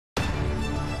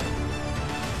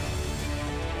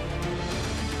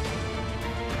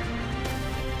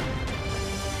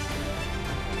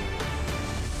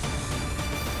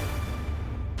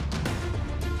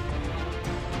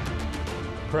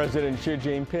President Xi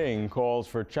Jinping calls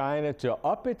for China to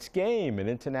up its game in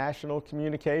international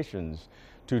communications,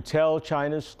 to tell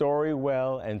China's story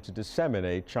well and to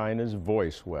disseminate China's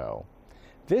voice well.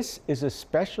 This is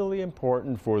especially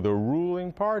important for the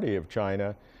ruling party of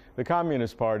China, the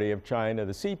Communist Party of China,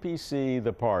 the CPC,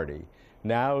 the party,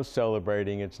 now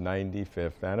celebrating its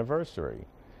 95th anniversary.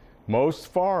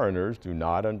 Most foreigners do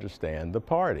not understand the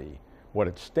party, what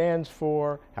it stands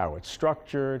for, how it's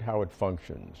structured, how it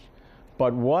functions.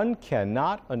 But one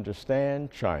cannot understand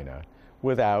China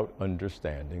without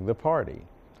understanding the party.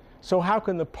 So how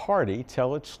can the party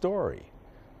tell its story?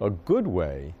 A good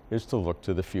way is to look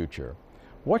to the future.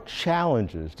 What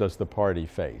challenges does the party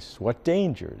face? What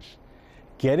dangers?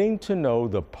 Getting to know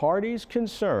the party's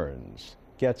concerns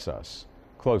gets us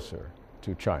closer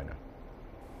to China.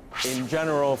 In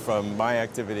general, from my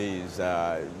activities,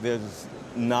 there's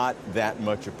not that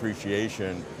much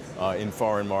appreciation in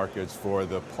foreign markets for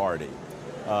the party.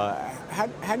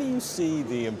 How do you see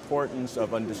the importance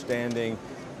of understanding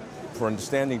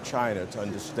China to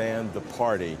understand the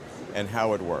party and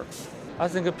how it works? I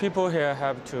think people here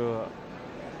have to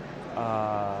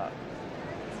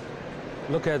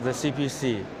look at the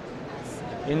CPC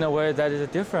in a way that is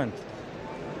different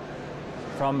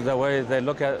from the way they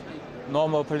look at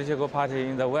normal political party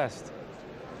in the West.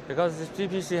 Because the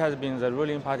CPC has been the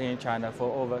ruling party in China for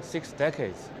over 6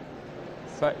 decades.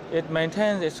 But it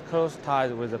maintains its close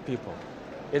ties with the people.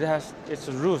 It has its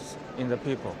roots in the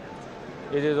people.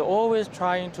 It is always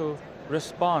trying to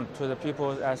respond to the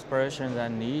people's aspirations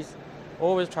and needs,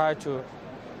 always try to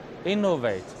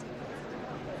innovate,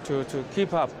 to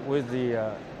keep up with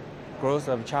the growth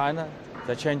of China,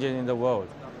 the changes in the world.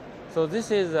 So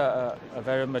this is a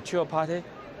very mature party,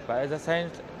 but at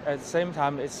the same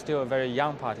time, it's still a very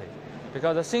young party,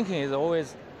 because the thinking is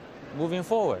always moving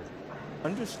forward.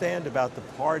 Understand about the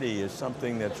party is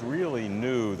something that's really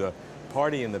new. The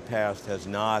party in the past has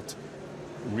not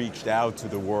reached out to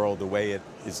the world the way it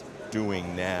is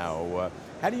doing now.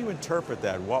 How do you interpret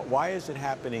that? Why is it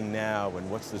happening now,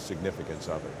 and what's the significance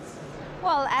of it?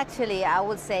 Well, actually, I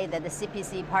would say that the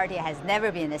CPC party has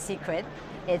never been a secret.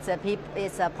 It's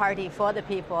a party for the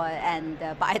people and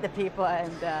by the people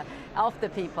and of the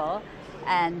people.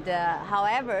 And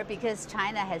however, because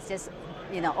China has just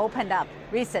opened up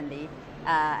recently,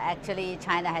 actually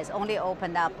China has only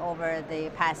opened up over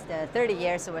the past 30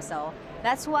 years or so.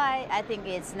 That's why I think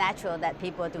it's natural that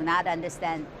people do not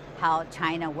understand how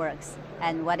China works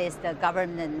and what is the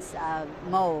governance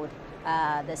mode,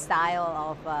 the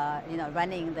style of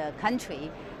running the country.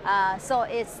 So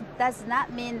it does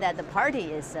not mean that the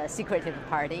party is a secretive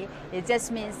party. It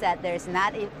just means that there's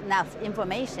not enough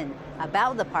information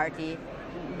about the party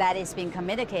that is being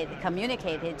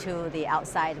communicated to the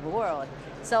outside world.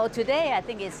 So today, I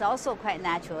think it's also quite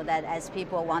natural that as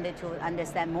people wanted to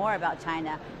understand more about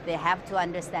China, they have to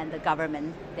understand the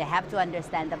government, they have to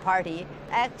understand the party.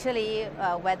 Actually,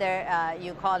 whether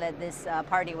you call it this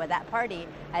party or that party,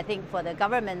 I think for the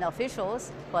government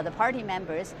officials, for the party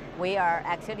members, we are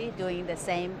actually doing the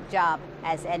same job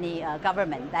as any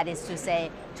government. That is to say,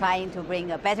 trying to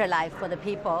bring a better life for the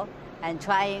people and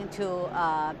trying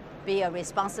to be a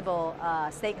responsible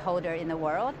stakeholder in the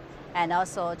world, and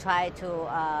also try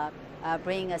to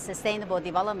bring a sustainable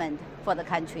development for the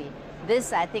country.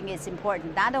 This, I think, is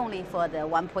important not only for the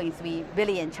 1.3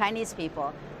 billion Chinese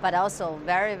people, but also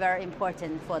very, very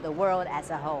important for the world as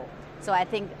a whole. So I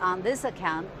think on this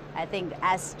account, I think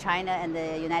as China and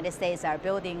the United States are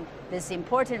building this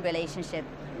important relationship,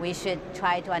 we should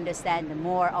try to understand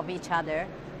more of each other,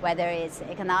 whether it's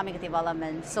economic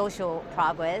development, social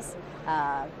progress,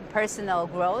 personal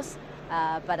growth,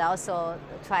 but also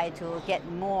try to get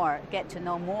to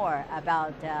know more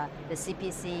about the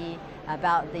CPC,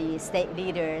 about the state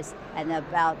leaders, and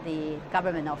about the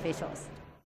government officials.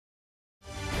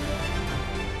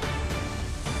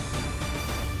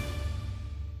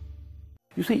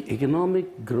 You see,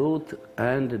 economic growth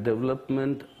and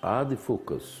development are the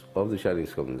focus of the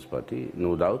Chinese Communist Party,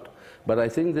 no doubt. But I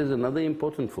think there's another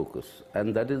important focus,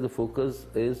 and that is the focus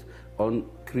is on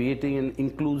creating an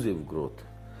inclusive growth.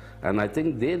 And I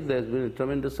think there's been a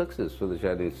tremendous success for the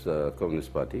Chinese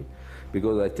Communist Party,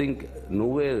 because I think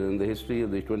nowhere in the history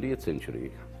of the 20th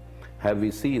century have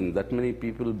we seen that many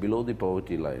people below the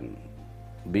poverty line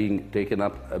being taken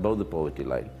up above the poverty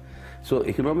line. So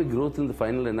economic growth in the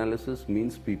final analysis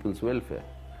means people's welfare.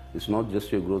 It's not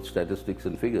just your growth statistics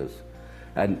and figures.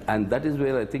 And that is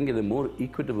where I think in a more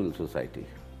equitable society,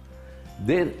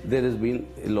 there has been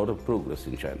a lot of progress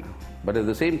in China. But at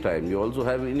the same time, you also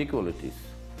have inequalities.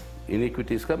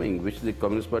 Inequities coming, which the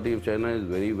Communist Party of China is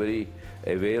very, very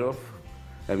aware of.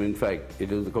 And in fact,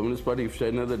 it is the Communist Party of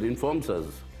China that informs us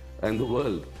and the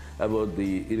world about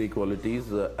the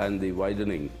inequalities and the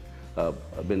widening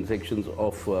sections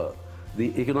of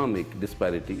the economic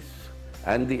disparities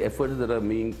and the efforts that are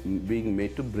being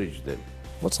made to bridge them.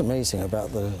 What's amazing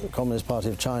about the Communist Party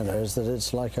of China is that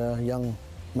it's like a young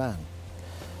man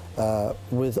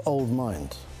with old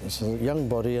mind. It's a young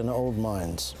body and old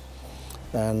minds.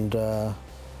 And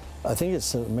I think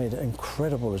it's made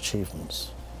incredible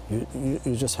achievements.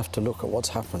 You just have to look at what's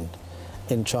happened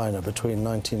in China between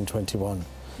 1921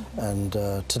 and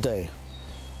today.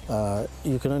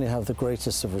 You can only have the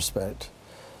greatest of respect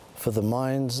for the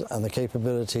minds and the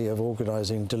capability of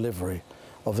organizing delivery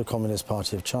of the Communist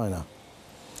Party of China.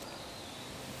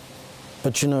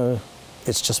 But you know,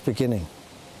 it's just beginning.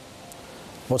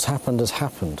 What's happened has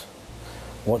happened.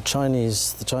 What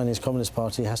the Chinese Communist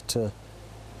Party has to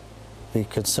be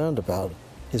concerned about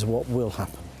is what will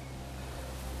happen.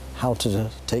 How to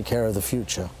take care of the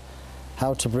future,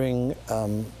 how to bring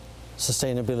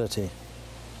sustainability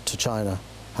to China,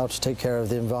 how to take care of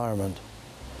the environment.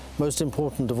 Most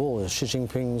important of all is Xi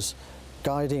Jinping's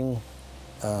guiding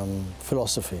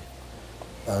philosophy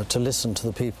to listen to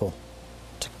the people,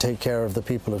 to take care of the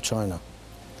people of China.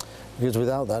 Because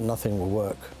without that, nothing will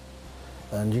work.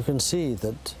 And you can see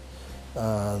that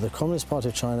the Communist Party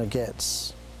of China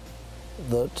gets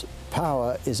that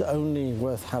power is only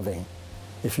worth having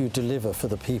if you deliver for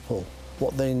the people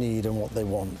what they need and what they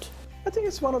want. I think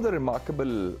it's one of the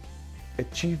remarkable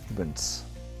achievements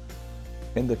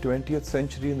in the 20th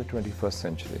century and the 21st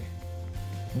century.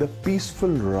 The peaceful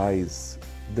rise,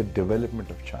 the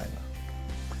development of China.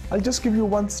 I'll just give you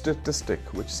one statistic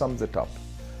which sums it up,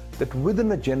 that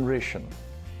within a generation,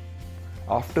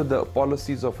 after the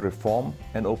policies of reform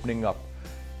and opening up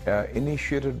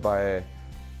initiated by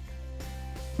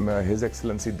His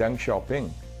Excellency Deng Xiaoping,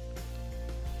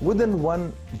 within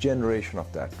one generation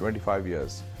of that, 25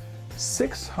 years,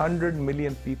 600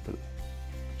 million people,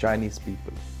 Chinese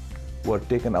people, were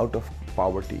taken out of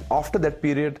poverty. After that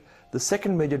period, the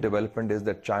second major development is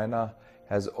that China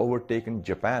has overtaken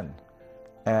Japan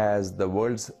as the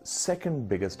world's second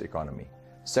biggest economy,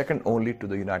 second only to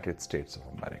the United States of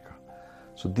America.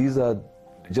 So these are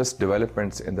just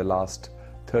developments in the last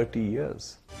 30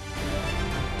 years.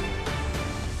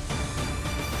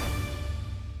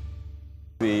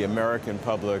 The American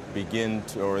public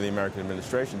or the American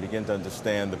administration begin to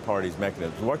understand the party's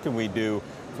mechanisms. What can we do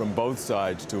from both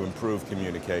sides to improve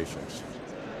communications?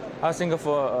 I think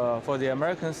for the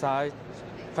American side,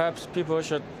 perhaps people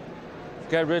should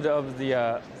get rid of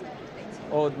the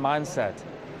old mindset.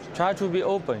 Try to be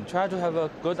open, try to have a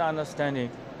good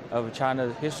understanding of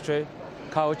China's history,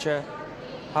 culture,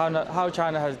 how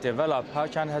China has developed, how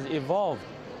China has evolved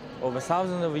over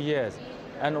thousands of years,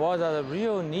 and what are the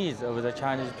real needs of the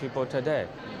Chinese people today,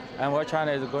 and what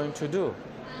China is going to do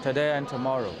today and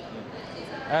tomorrow.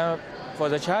 And for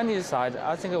the Chinese side,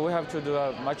 I think we have to do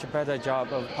a much better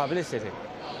job of publicity.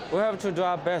 We have to do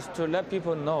our best to let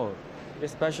people know,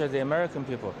 especially the American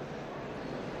people,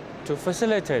 to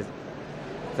facilitate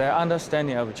their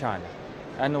understanding of China.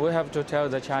 And we have to tell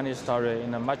the Chinese story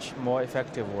in a much more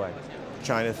effective way.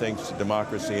 China thinks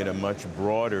democracy in a much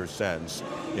broader sense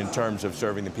in terms of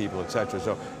serving the people, etc.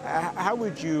 So how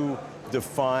would you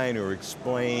define or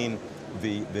explain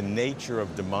the nature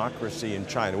of democracy in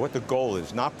China, what the goal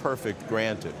is? Not perfect,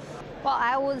 granted. Well,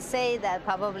 I would say that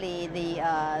probably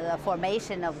the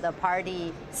formation of the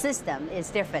party system is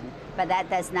different, but that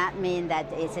does not mean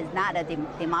that it is not a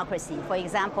democracy. For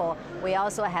example, we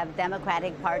also have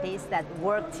democratic parties that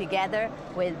work together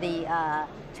with the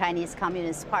Chinese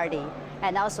Communist Party.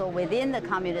 And also within the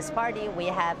Communist Party, we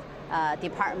have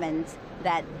departments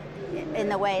that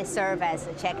in a way serve as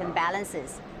check and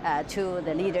balances to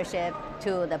the leadership,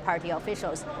 to the party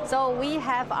officials. So we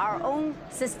have our own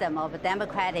system of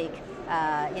democratic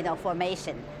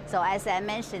formation. So as I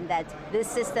mentioned, that this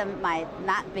system might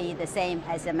not be the same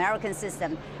as the American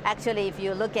system. Actually, if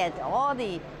you look at all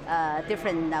the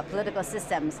different political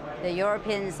systems, the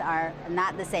Europeans are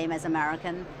not the same as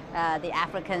American. The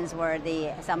Africans or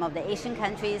some of the Asian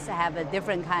countries have a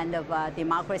different kind of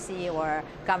democracy or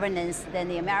governance than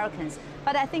the Americans.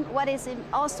 But I think what is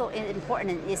also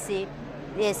important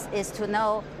is to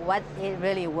know what it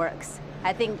really works.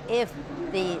 I think if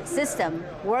the system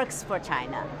works for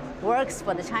China, works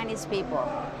for the Chinese people,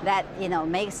 that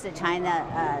makes the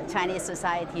Chinese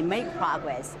society make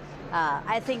progress.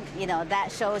 I think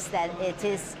that shows that it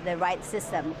is the right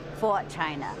system for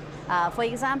China. For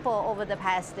example, over the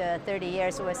past 30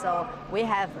 years or so, we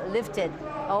have lifted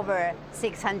over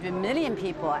 600 million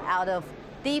people out of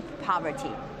deep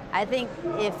poverty. I think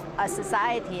if a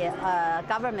society, a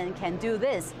government can do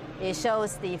this, it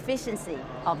shows the efficiency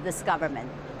of this government.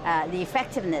 the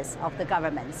effectiveness of the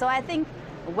government. So I think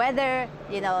whether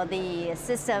the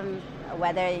system,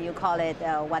 whether you call it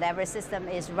whatever system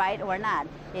is right or not,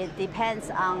 it depends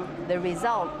on the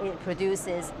result it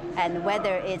produces and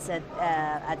whether it's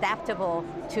adaptable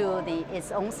to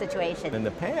its own situation. In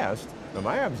the past, in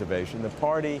my observation, the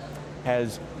party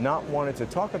has not wanted to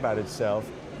talk about itself,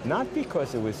 not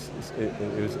because it was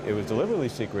deliberately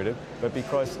secretive, but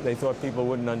because they thought people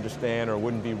wouldn't understand or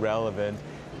wouldn't be relevant.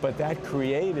 But that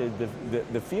created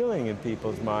the feeling in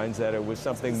people's minds that it was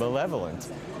something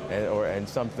malevolent and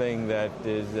something that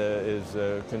is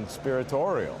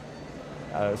conspiratorial.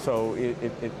 So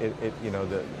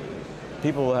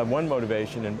people will have one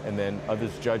motivation and then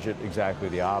others judge it exactly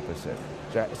the opposite.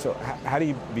 So how do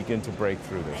you begin to break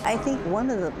through this? I think one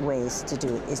of the ways to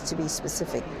do it is to be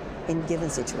specific in given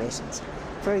situations.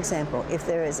 For example, if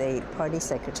there is a party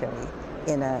secretary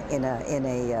in a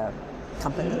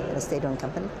company, in a state-owned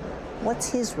company, what's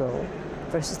his role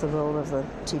versus the role of the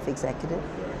chief executive?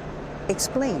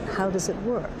 Explain, how does it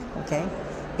work, okay?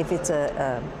 If it's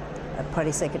a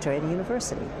party secretary at a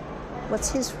university, what's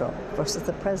his role versus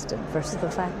the president versus the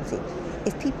faculty?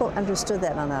 If people understood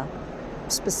that on a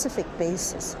specific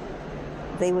basis,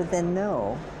 they would then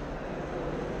know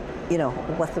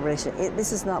what the relationship.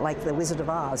 This is not like the Wizard of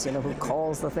Oz, who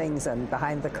calls the things and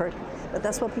behind the curtain. But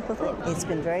that's what people think. It's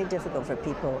been very difficult for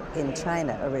people in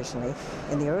China originally,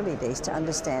 in the early days, to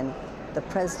understand the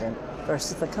president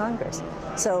versus the Congress.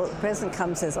 So the president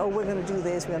comes and says, oh, we're going to do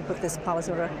this, we're going to put this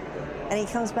policy over. And he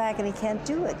comes back and he can't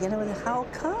do it. How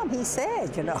come? He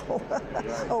said,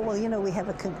 oh, well, we have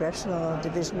a congressional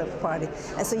division of the party.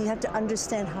 And so you have to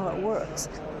understand how it works.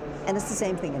 And it's the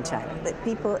same thing in China, that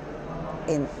people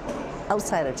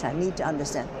outside of China need to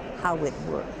understand how it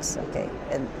works, okay?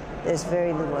 And there's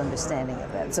very little understanding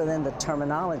of that. So then the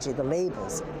terminology, the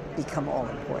labels, become all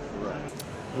important.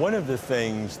 One of the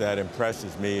things that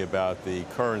impresses me about the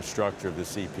current structure of the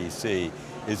CPC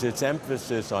is its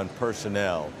emphasis on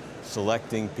personnel,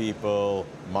 selecting people,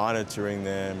 monitoring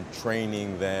them,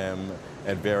 training them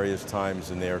at various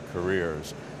times in their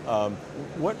careers.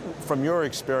 From your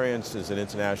experience as an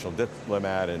international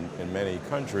diplomat in many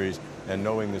countries and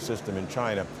knowing the system in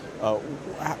China,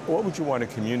 what would you want to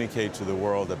communicate to the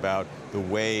world about the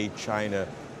way China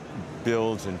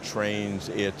builds and trains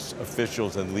its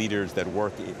officials and leaders that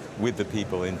work with the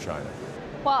people in China?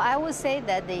 Well, I would say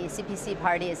that the CPC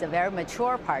party is a very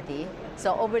mature party.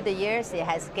 So over the years, it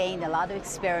has gained a lot of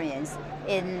experience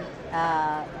in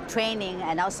training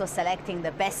and also selecting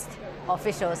the best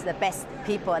officials, the best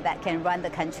people that can run the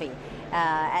country.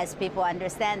 As people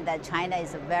understand that China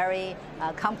is a very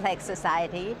complex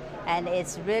society, and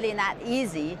it's really not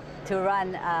easy to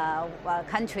run a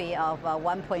country of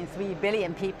 1.3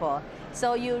 billion people.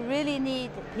 So you really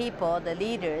need people, the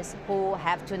leaders, who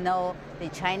have to know the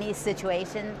Chinese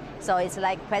situation. So it's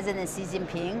like President Xi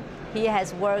Jinping. He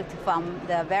has worked from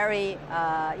the very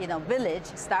village,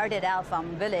 started out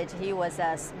from village. He was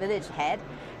a village head,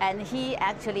 and he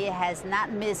actually has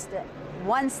not missed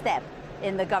one step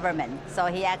in the government. So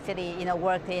he actually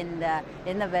worked in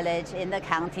the village, in the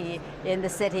county, in the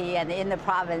city, and in the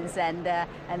province, and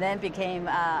then became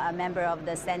a member of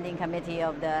the standing committee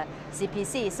of the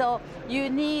CPC. So you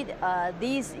need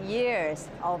these years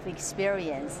of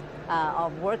experience,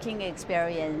 of working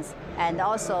experience, and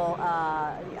also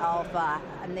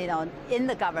in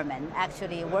the government,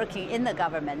 actually working in the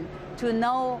government, to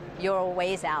know your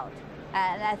ways out.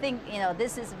 And I think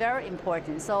this is very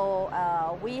important. So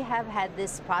we have had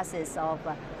this process of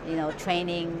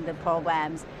training the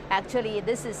programs. Actually,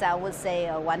 this is, I would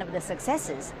say, one of the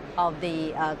successes of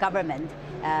the government.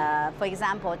 For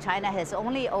example, China has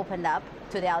only opened up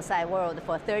to the outside world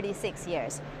for 36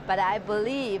 years. But I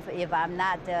believe, if I'm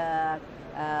not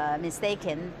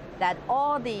mistaken, that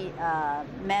all the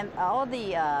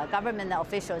government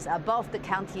officials above the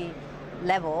county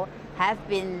level have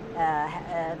been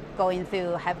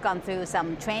gone through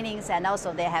some trainings, and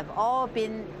also they have all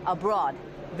been abroad,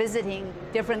 visiting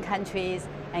different countries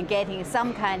and getting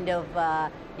some kind of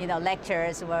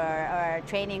lectures or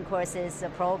training courses,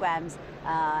 programs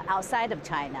outside of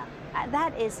China.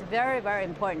 That is very, very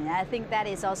important. I think that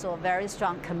is also a very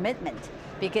strong commitment,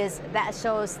 because that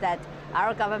shows that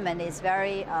our government is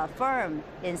very firm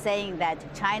in saying that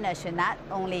China should not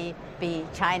only be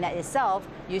China itself,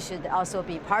 you should also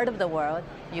be part of the world.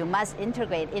 You must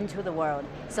integrate into the world.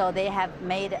 So they have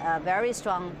made a very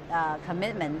strong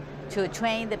commitment to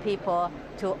train the people,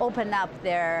 to open up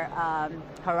their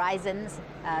horizons,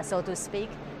 so to speak,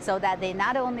 so that they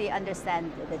not only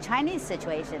understand the Chinese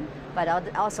situation, but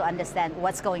also understand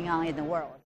what's going on in the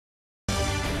world.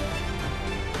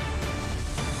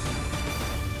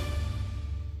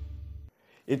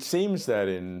 It seems that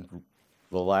in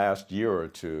the last year or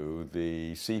two,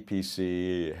 the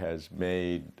CPC has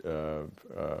made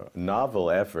novel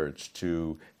efforts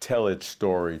to tell its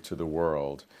story to the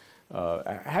world.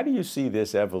 How do you see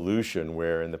this evolution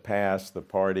where in the past the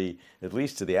party, at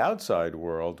least to the outside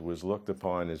world, was looked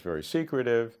upon as very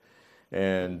secretive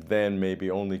and then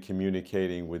maybe only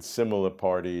communicating with similar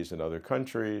parties in other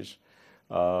countries?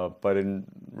 But in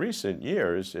recent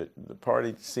years, the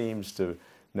party seems to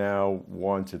now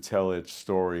want to tell its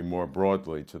story more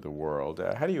broadly to the world.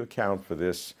 How do you account for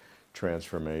this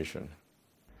transformation?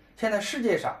 At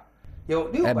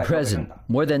present,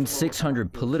 more than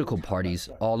 600 political parties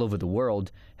all over the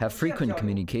world have frequent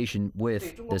communication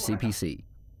with the CPC.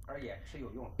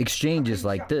 Exchanges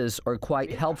like this are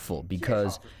quite helpful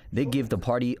because they give the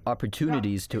party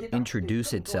opportunities to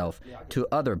introduce itself to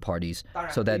other parties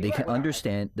so that they can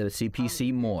understand the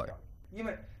CPC more.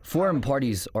 Foreign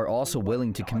parties are also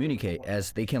willing to communicate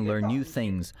as they can learn new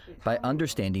things by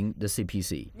understanding the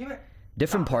CPC.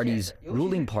 Different parties,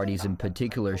 ruling parties in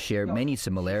particular, share many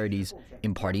similarities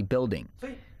in party building.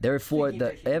 Therefore,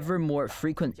 the ever more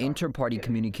frequent inter-party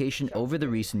communication over the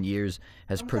recent years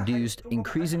has produced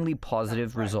increasingly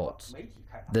positive results.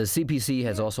 The CPC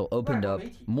has also opened up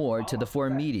more to the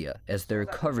foreign media, as their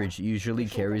coverage usually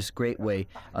carries great weight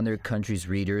on their country's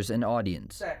readers and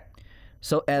audience.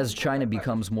 So as China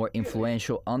becomes more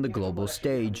influential on the global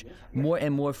stage, more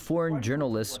and more foreign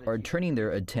journalists are turning their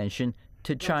attention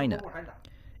to China.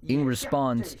 In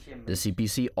response, the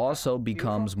CPC also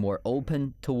becomes more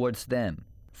open towards them.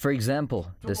 For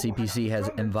example, the CPC has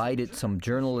invited some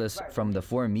journalists from the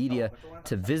foreign media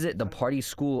to visit the party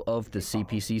school of the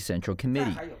CPC Central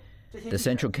Committee, the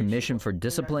Central Commission for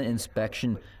Discipline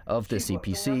Inspection of the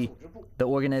CPC, the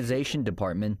Organization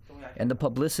Department, and the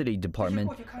Publicity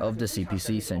Department of the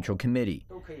CPC Central Committee,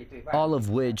 all of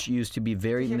which used to be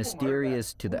very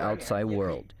mysterious to the outside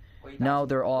world. Now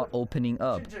they're all opening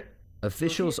up.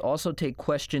 Officials also take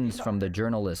questions from the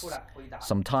journalists.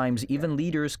 Sometimes even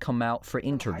leaders come out for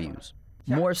interviews.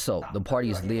 More so, the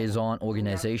party's liaison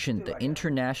organization, the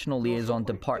International Liaison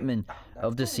Department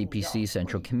of the CPC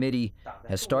Central Committee,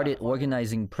 has started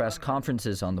organizing press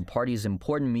conferences on the party's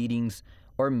important meetings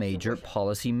or major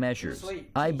policy measures.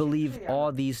 I believe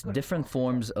all these different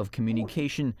forms of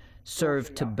communication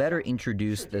serve to better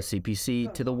introduce the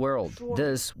CPC to the world.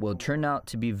 This will turn out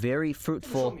to be very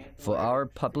fruitful for our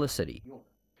publicity.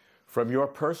 From your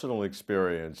personal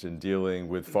experience in dealing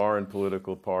with foreign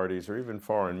political parties or even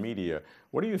foreign media,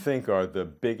 what do you think are the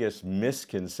biggest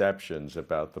misconceptions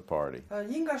about the party?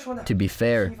 To be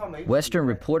fair, Western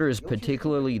reporters,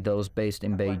 particularly those based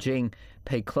in Beijing,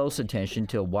 pay close attention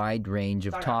to a wide range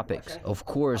of topics. Of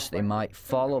course, they might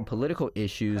follow political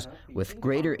issues with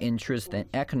greater interest than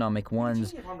economic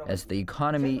ones, as the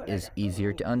economy is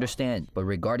easier to understand. But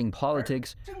regarding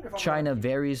politics, China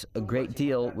varies a great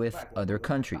deal with other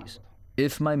countries.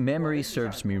 If my memory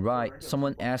serves me right,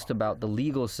 someone asked about the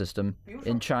legal system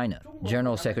in China.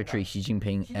 General Secretary Xi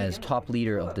Jinping, as top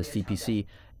leader of the CPC,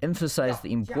 emphasized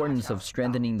the importance of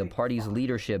strengthening the party's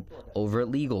leadership over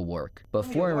legal work. But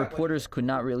foreign reporters could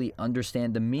not really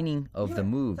understand the meaning of the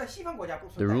move.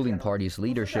 The ruling party's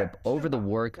leadership over the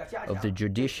work of the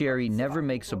judiciary never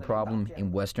makes a problem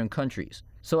in Western countries.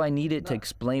 So I needed to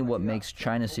explain what makes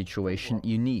China's situation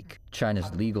unique.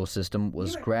 China's legal system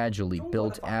was gradually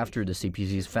built after the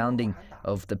CPC's founding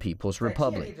of the People's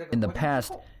Republic. In the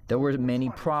past, there were many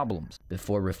problems.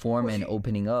 Before reform and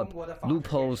opening up,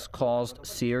 loopholes caused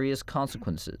serious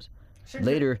consequences.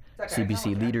 Later,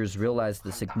 CPC leaders realized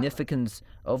the significance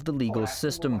of the legal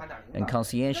system and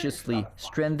conscientiously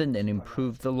strengthened and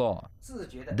improved the law.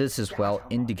 This is well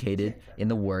indicated in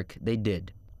the work they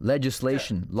did.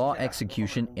 Legislation, law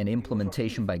execution, and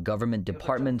implementation by government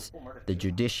departments, the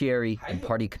judiciary and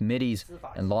party committees,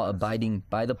 and law abiding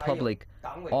by the public,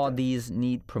 all these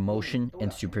need promotion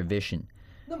and supervision.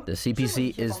 The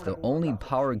CPC is the only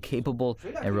power capable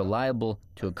and reliable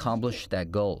to accomplish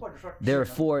that goal.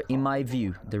 Therefore, in my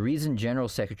view, the reason General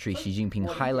Secretary Xi Jinping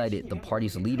highlighted the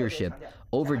party's leadership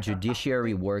over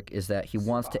judiciary work is that he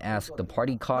wants to ask the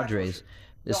party cadres,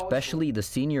 especially the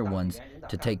senior ones,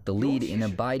 to take the lead in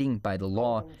abiding by the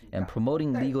law and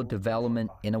promoting legal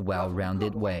development in a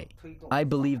well-rounded way. I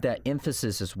believe that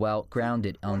emphasis is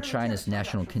well-grounded on China's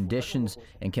national conditions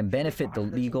and can benefit the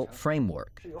legal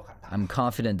framework. I'm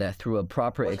confident that through a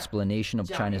proper explanation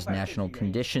of China's national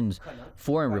conditions,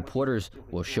 foreign reporters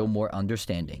will show more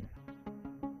understanding.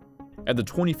 At the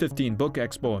 2015 Book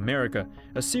Expo America,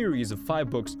 a series of 5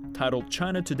 books titled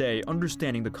China Today: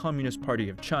 Understanding the Communist Party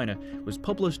of China was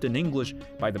published in English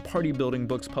by the Party Building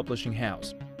Books publishing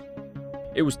house.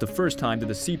 It was the first time that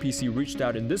the CPC reached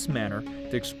out in this manner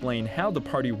to explain how the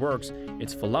party works,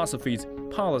 its philosophies,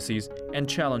 policies, and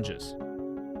challenges.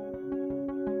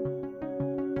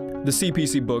 The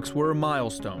CPC books were a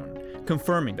milestone,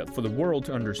 confirming that for the world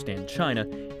to understand China,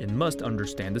 it must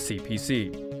understand the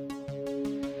CPC.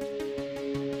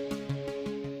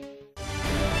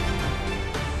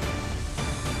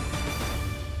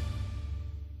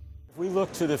 If we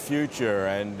look to the future,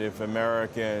 and if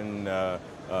American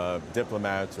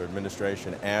diplomats or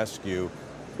administration ask you,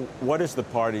 what is the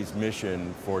party's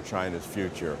mission for China's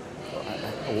future?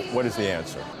 What is the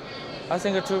answer? I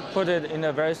think to put it in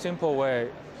a very simple way,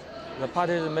 the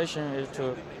party's mission is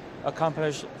to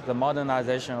accomplish the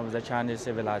modernization of the Chinese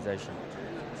civilization.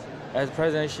 As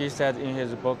President Xi said in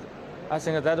his book, I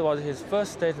think that was his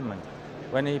first statement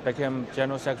when he became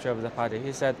General Secretary of the party.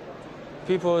 He said,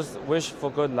 people's wish for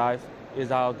good life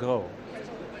is our goal.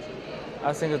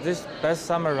 I think this best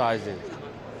summarizes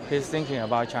his thinking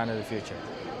about China's future.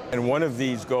 And one of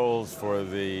these goals for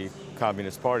the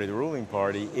Communist Party, the ruling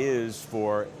party, is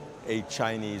for a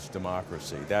Chinese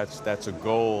democracy. That's a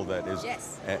goal that is,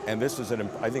 yes. And this is,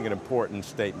 I think, an important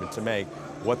statement to make.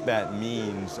 What that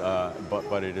means,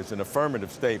 but it is an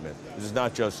affirmative statement. This is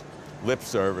not just lip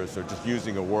service or just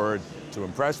using a word to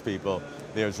impress people.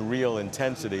 There's real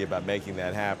intensity about making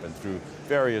that happen through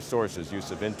various sources,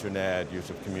 use of internet, use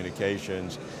of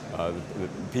communications,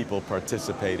 people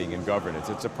participating in governance.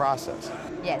 It's a process.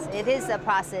 Yes, it is a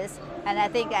process. And I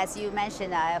think, as you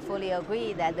mentioned, I fully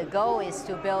agree that the goal is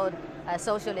to build a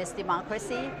socialist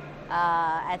democracy.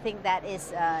 I think that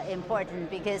is important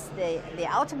because the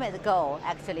ultimate goal,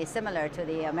 actually similar to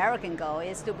the American goal,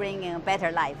 is to bring in a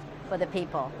better life for the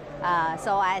people.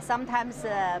 So I sometimes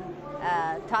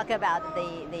talk about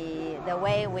the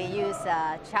way we use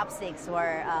chopsticks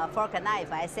or fork and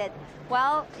knife. I said,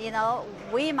 well, you know,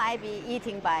 we might be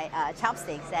eating by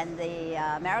chopsticks and the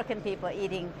American people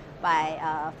eating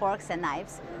by forks and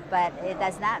knives, but it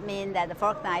does not mean that the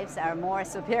fork knives are more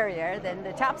superior than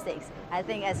the chopsticks. I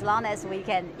think as long as we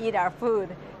can eat our food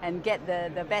and get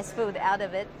the best food out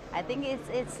of it, I think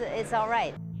it's all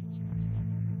right.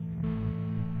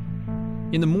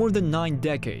 In the more than 9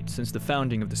 decades since the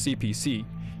founding of the CPC,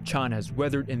 China has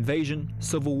weathered invasion,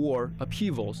 civil war,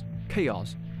 upheavals,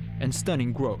 chaos, and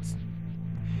stunning growth.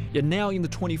 Yet now in the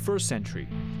 21st century,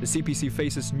 the CPC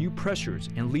faces new pressures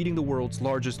in leading the world's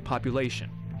largest population.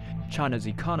 China's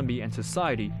economy and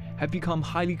society have become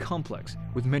highly complex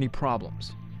with many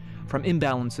problems. From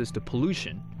imbalances to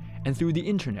pollution, and through the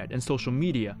internet and social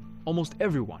media, almost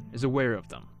everyone is aware of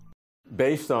them.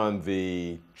 Based on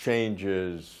the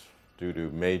changes due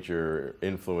to major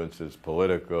influences,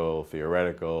 political,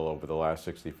 theoretical, over the last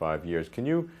 65 years, can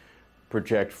you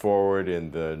project forward in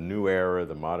the new era,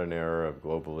 the modern era of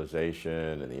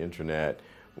globalization and the internet,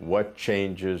 what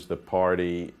changes the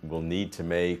party will need to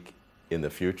make in the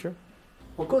future?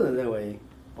 我个人认为，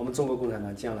我们中国共产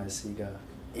党将来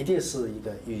一定是一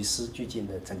个与时俱进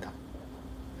的政党。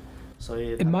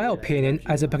 In my opinion,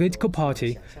 as a political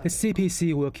party, the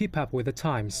CPC will keep up with the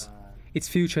times. Its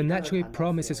future naturally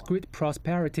promises great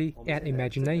prosperity and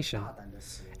imagination.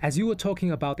 As you were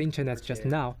talking about the internet just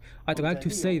now, I'd like to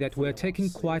say that we're taking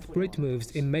quite great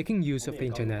moves in making use of the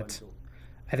internet.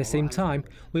 At the same time,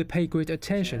 we pay great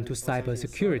attention to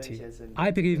cybersecurity.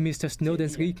 I believe Mr.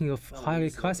 Snowden's leaking of highly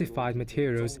classified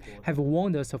materials have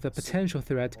warned us of the potential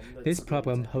threat this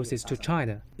problem poses to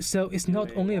China. So it's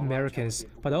not only Americans,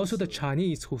 but also the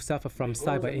Chinese who suffer from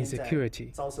cyber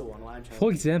insecurity.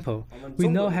 For example, we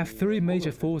now have 3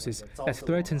 major forces that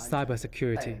threaten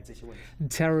cybersecurity.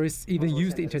 Terrorists even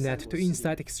use the internet to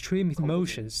incite extreme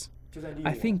emotions.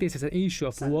 I think this is an issue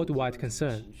of worldwide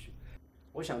concern.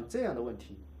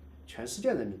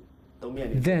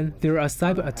 Then there are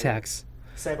cyber attacks.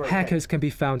 Hackers can be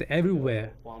found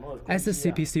everywhere. As the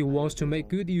CPC wants to make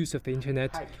good use of the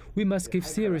internet, we must give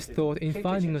serious thought in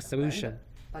finding a solution.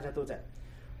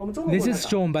 This is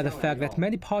shown by the fact that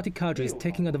many party cadres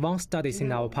taking advanced studies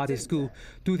in our party school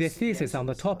do their thesis on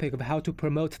the topic of how to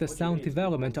promote the sound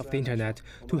development of the internet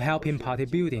to help in party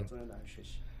building.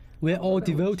 We are all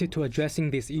devoted to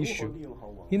addressing this issue.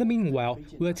 In the meanwhile,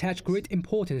 we attach great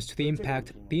importance to the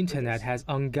impact the internet has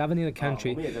on governing the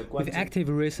country with active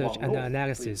research and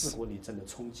analysis.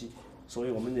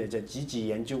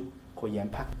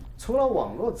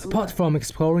 Apart from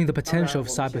exploring the potential of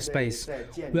cyberspace,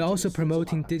 we are also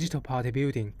promoting digital party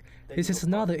building. This is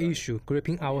another issue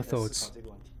gripping our thoughts.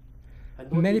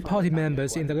 Many party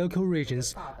members in the local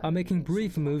regions are making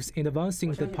brief moves in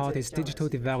advancing the party's digital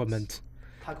development.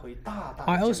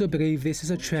 I also believe this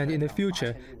is a trend in the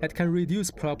future that can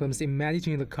reduce problems in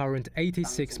managing the current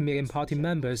 86 million party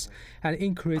members and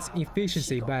increase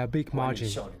efficiency by a big margin.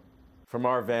 From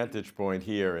our vantage point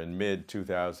here in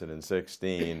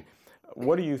mid-2016,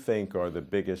 what do you think are the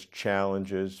biggest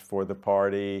challenges for the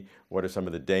party? What are some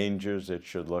of the dangers it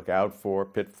should look out for,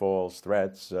 pitfalls,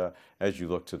 threats, as you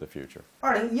look to the future?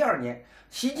 When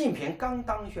Xi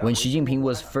Jinping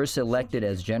was first elected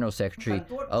as General Secretary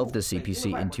of the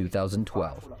CPC in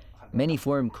 2012, many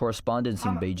foreign correspondents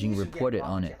in Beijing reported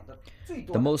on it.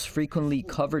 The most frequently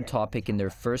covered topic in their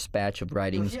first batch of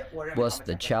writings was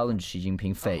the challenge Xi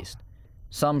Jinping faced.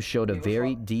 Some showed a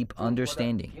very deep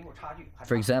understanding.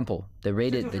 For example, they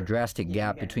rated the drastic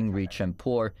gap between rich and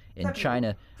poor in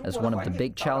China as one of the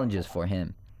big challenges for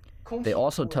him. They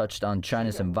also touched on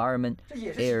China's environment,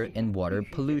 air and water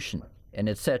pollution, and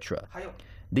etc.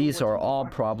 These are all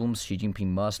problems Xi Jinping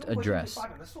must address.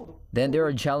 Then there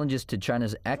are challenges to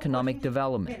China's economic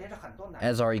development.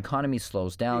 As our economy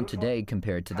slows down today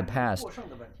compared to the past,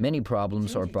 many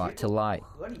problems are brought to light,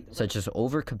 such as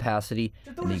overcapacity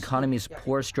and the economy's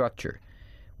poor structure,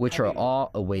 which are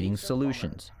all awaiting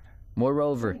solutions.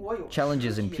 Moreover,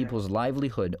 challenges in people's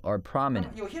livelihood are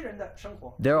prominent.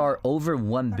 There are over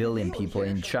 1 billion people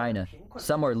in China.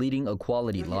 Some are leading a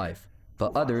quality life,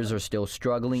 but others are still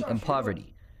struggling in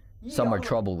poverty. Some are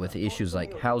troubled with issues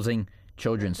like housing,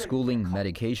 children's schooling,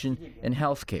 medication, and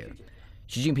healthcare.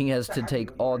 Xi Jinping has to take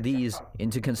all these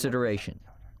into consideration.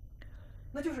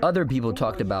 Other people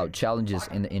talked about challenges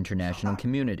in the international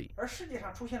community.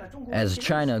 As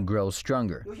China grows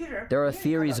stronger, there are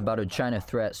theories about a China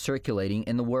threat circulating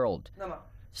in the world.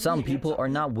 Some people are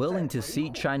not willing to see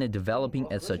China developing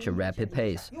at such a rapid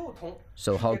pace.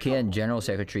 So how can General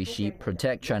Secretary Xi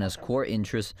protect China's core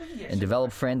interests and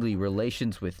develop friendly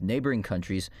relations with neighboring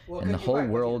countries and the whole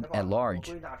world at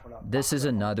large? This is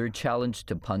another challenge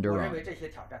to ponder on.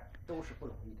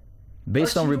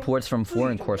 Based on reports from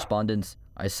foreign correspondents,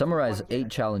 I summarize 8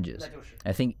 challenges.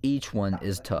 I think each one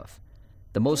is tough.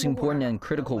 The most important and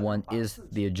critical one is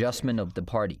the adjustment of the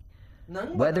party.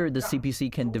 Whether the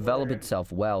CPC can develop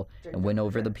itself well and win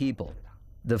over the people.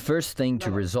 The first thing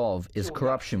to resolve is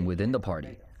corruption within the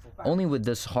party. Only with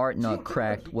this hard nut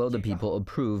cracked will the people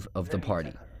approve of the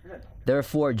party.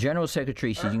 Therefore, General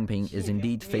Secretary Xi Jinping is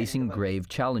indeed facing grave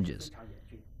challenges.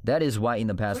 That is why in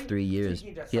the past 3 years,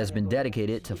 he has been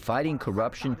dedicated to fighting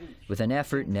corruption with an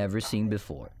effort never seen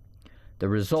before. The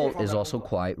result is also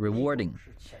quite rewarding.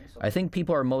 I think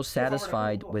people are most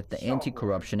satisfied with the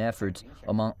anti-corruption efforts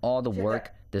among all the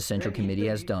work the Central Committee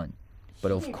has done.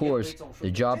 But of course,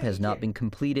 the job has not been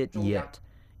completed yet.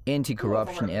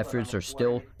 Anti-corruption efforts are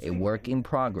still a work in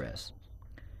progress.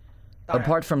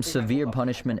 Apart from severe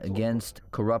punishment against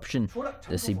corruption,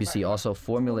 the CPC also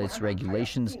formulates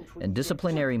regulations and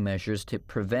disciplinary measures to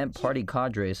prevent party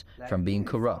cadres from being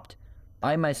corrupt.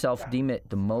 I myself deem it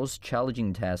the most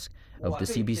challenging task of the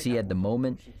CPC at the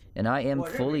moment, and I am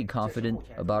fully confident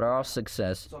about our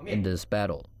success in this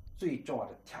battle.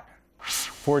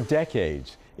 For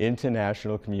decades,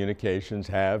 international communications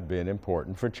have been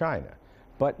important for China.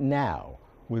 But now,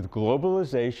 with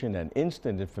globalization and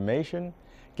instant information,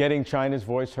 getting China's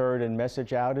voice heard and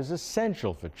message out is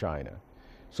essential for China.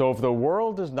 So if the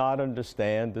world does not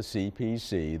understand the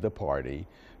CPC,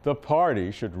 the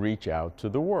party should reach out to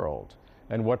the world.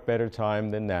 And what better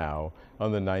time than now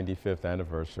on the 95th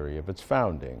anniversary of its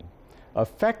founding?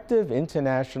 Effective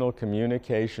international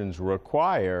communications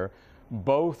require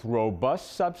both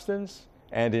robust substance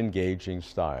and engaging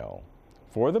style.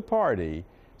 For the party,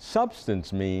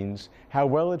 substance means how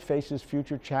well it faces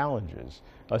future challenges,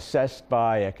 assessed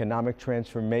by economic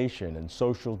transformation and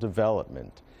social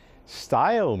development.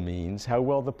 Style means how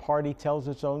well the party tells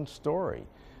its own story,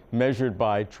 measured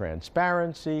by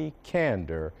transparency,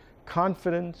 candor,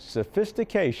 confidence,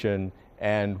 sophistication,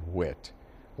 and wit.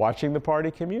 Watching the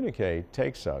party communicate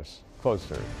takes us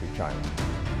closer to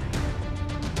China.